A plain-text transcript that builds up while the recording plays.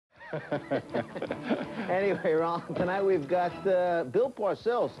Anyway, Ron, tonight we've got Bill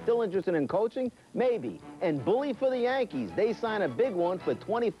Parcells, still interested in coaching? Maybe. And bully for the Yankees. They sign a big one for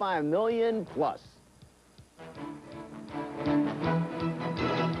 $25 million plus.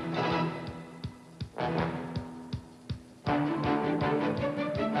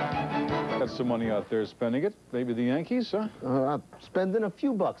 Got some money out there spending it. Maybe the Yankees, huh? I'm spending a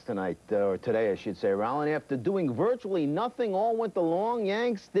few bucks tonight, or today, I should say, Rowland. After doing virtually nothing all winter long,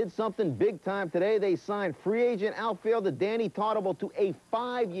 Yanks did something big time today. They signed free agent outfielder Danny Tartabull to a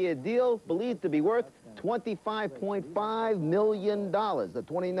 5-year deal, believed to be worth $25.5 million. The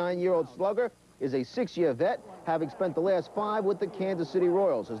 29-year-old slugger is a 6-year vet, having spent the last 5 with the Kansas City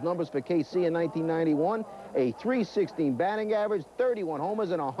Royals. His numbers for KC in 1991, a .316 batting average, 31 homers,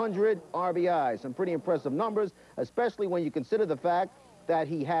 and 100 RBIs. Some pretty impressive numbers, especially when you consider the fact that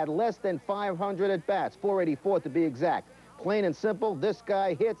he had less than 500 at-bats, 484 to be exact. Plain and simple, this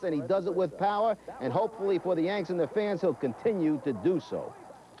guy hits, and he does it with power, and hopefully for the Yanks and their fans, he'll continue to do so.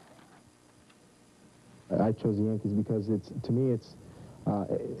 I chose the Yankees because to me,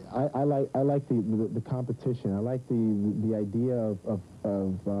 I like the competition. I like the idea of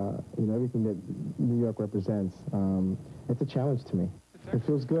you know, everything that New York represents. It's a challenge to me. It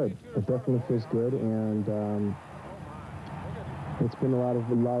feels good. It definitely feels good, and it's been a lot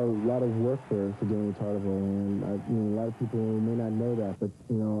of work for Danny Tartabull, and you know, a lot of people may not know that, but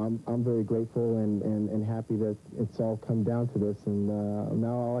you know, I'm very grateful and happy that it's all come down to this, and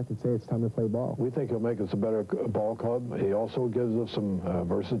now all I can say is it's time to play ball. We think he'll make us a better ball club. He also gives us some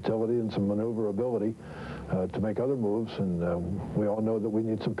versatility and some maneuverability to make other moves, and we all know that we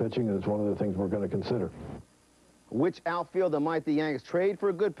need some pitching, and it's one of the things we're going to consider. Which outfielder might the Yanks trade for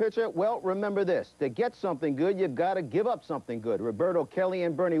a good pitcher? Well, remember this. To get something good, you've got to give up something good. Roberto Kelly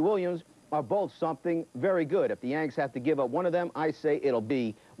and Bernie Williams are both something very good. If the Yanks have to give up one of them, I say it'll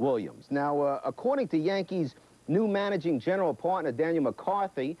be Williams. Now, according to Yankees' new managing general partner, Daniel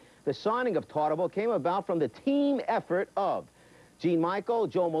McCarthy, the signing of Tartabull came about from the team effort of Gene Michael,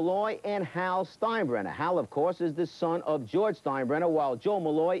 Joe Malloy, and Hal Steinbrenner. Hal, of course, is the son of George Steinbrenner, while Joe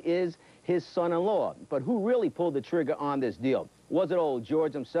Malloy is his son-in-law. But who really pulled the trigger on this deal? Was it old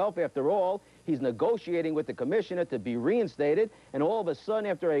George himself? After all, he's negotiating with the commissioner to be reinstated, and all of a sudden,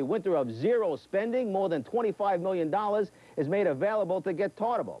 after a winter of zero spending, more than $25 million is made available to get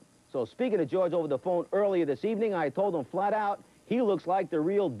Tartabull. So speaking to George over the phone earlier this evening, I told him flat out, he looks like the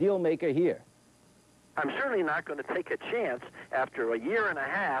real deal maker here. I'm certainly not going to take a chance after a year and a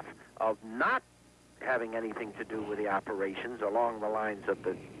half of not having anything to do with the operations along the lines of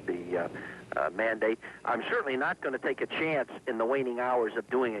the mandate. I'm certainly not going to take a chance in the waning hours of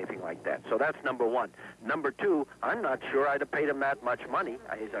doing anything like that. So that's number one. Number two, I'm not sure I'd have paid him that much money.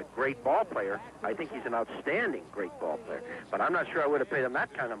 He's a great ball player. I think he's an outstanding great ball player. But I'm not sure I would have paid him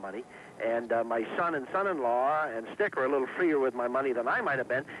that kind of money. And my son and son-in-law and Stick are a little freer with my money than I might have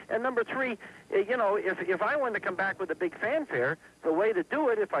been. And number three, you know, if I wanted to come back with a big fanfare, the way to do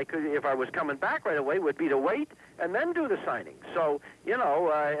it, if I was coming back right away, would be to wait and then do the signing. So, you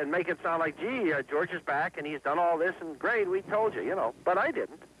know, and make it sound like, gee, George is back and he's done all this and great, we told you, you know. But I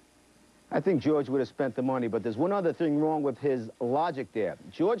didn't. I think George would have spent the money, but there's one other thing wrong with his logic there.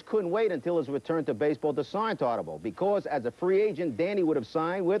 George couldn't wait until his return to baseball to sign Tartabull, because as a free agent, Danny would have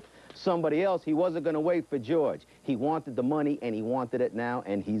signed with somebody else. He wasn't going to wait for George. He wanted the money, and he wanted it now,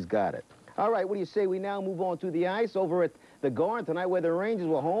 and he's got it. All right, what do you say we now move on to the ice over at the Garden tonight, where the Rangers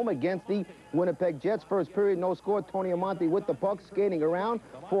were home against the Winnipeg Jets. First period, no score. Tony Amonte with the puck, skating around,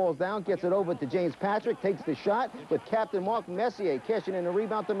 falls down, gets it over to James Patrick, takes the shot with Captain Mark Messier cashing in a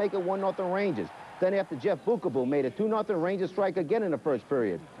rebound to make it 1-0 Rangers. Then after Jeff Bukaboo made it 2-0, Rangers strike again in the first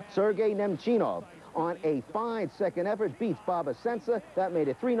period. Sergei Nemchinov, on a fine second effort, beats Bob Asensa. That made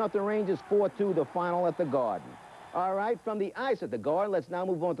it 3-0 Rangers, 4-2 the final at the Garden. All right, from the ice at the Garden, let's now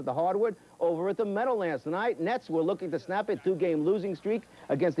move on to the hardwood over at the Meadowlands tonight. Nets were looking to snap a 2-game losing streak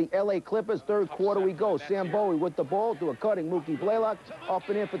against the L.A. Clippers. Third quarter we go. Sam Bowie with the ball to a cutting Mookie Blaylock, up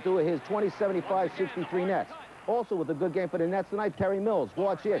and in for two of his 20-75-63 Nets. Also with a good game for the Nets tonight, Terry Mills.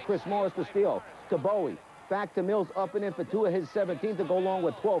 Watch here, Chris Morris to steal to Bowie. Back to Mills, up and in for two of his 17 to go along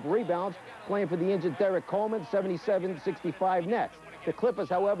with 12 rebounds, playing for the injured Derek Coleman, 77-65 Nets. The Clippers,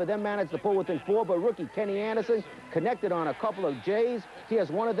 however, then managed to pull within 4, but rookie Kenny Anderson connected on a couple of J's. He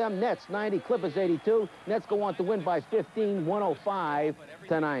has one of them. Nets 90, Clippers 82. Nets go on to win by 15,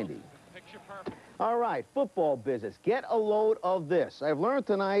 105-90. All right, football business. Get a load of this. I've learned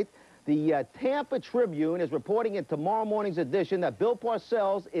tonight the Tampa Tribune is reporting in tomorrow morning's edition that Bill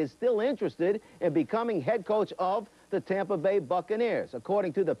Parcells is still interested in becoming head coach of the Tampa Bay Buccaneers.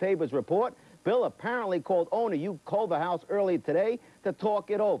 According to the paper's report, Bill apparently called owner Hugh Culverhouse earlier today to talk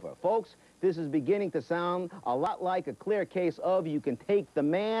it over. Folks, this is beginning to sound a lot like a clear case of you can take the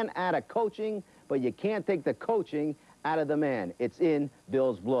man out of coaching, but you can't take the coaching out of the man. It's in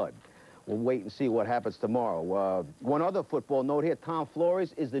Bill's blood. We'll wait and see what happens tomorrow. One other football note here, Tom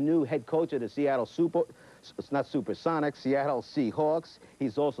Flores is the new head coach of the Seattle Seattle Seahawks.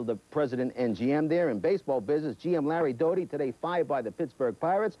 He's also the president and GM there. In baseball business, GM Larry Doty today fired by the Pittsburgh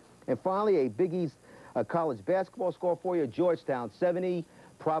Pirates. And finally, a Big East college basketball score for you, Georgetown 70,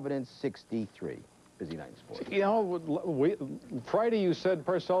 Providence 63. Busy night in sports. You know, Friday you said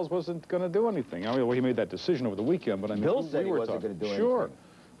Parcells wasn't going to do anything. I mean, well, he made that decision over the weekend, but I mean, Bill said he wasn't going to do anything. Sure.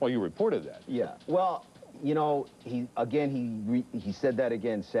 Well, you reported that. Yeah. Well, you know, he said that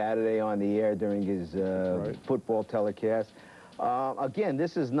again Saturday on the air during his football telecast. Again,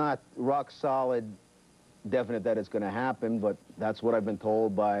 this is not rock solid, definite that it's going to happen, but that's what I've been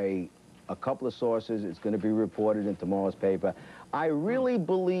told by a couple of sources. It's going to be reported in tomorrow's paper. I really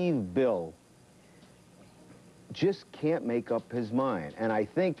believe Bill just can't make up his mind. And I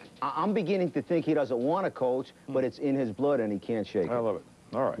think, I'm beginning to think he doesn't want to coach, but it's in his blood and he can't shake it. I love it.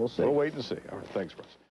 All right. We'll see. We'll wait and see. All right. Thanks, Russ.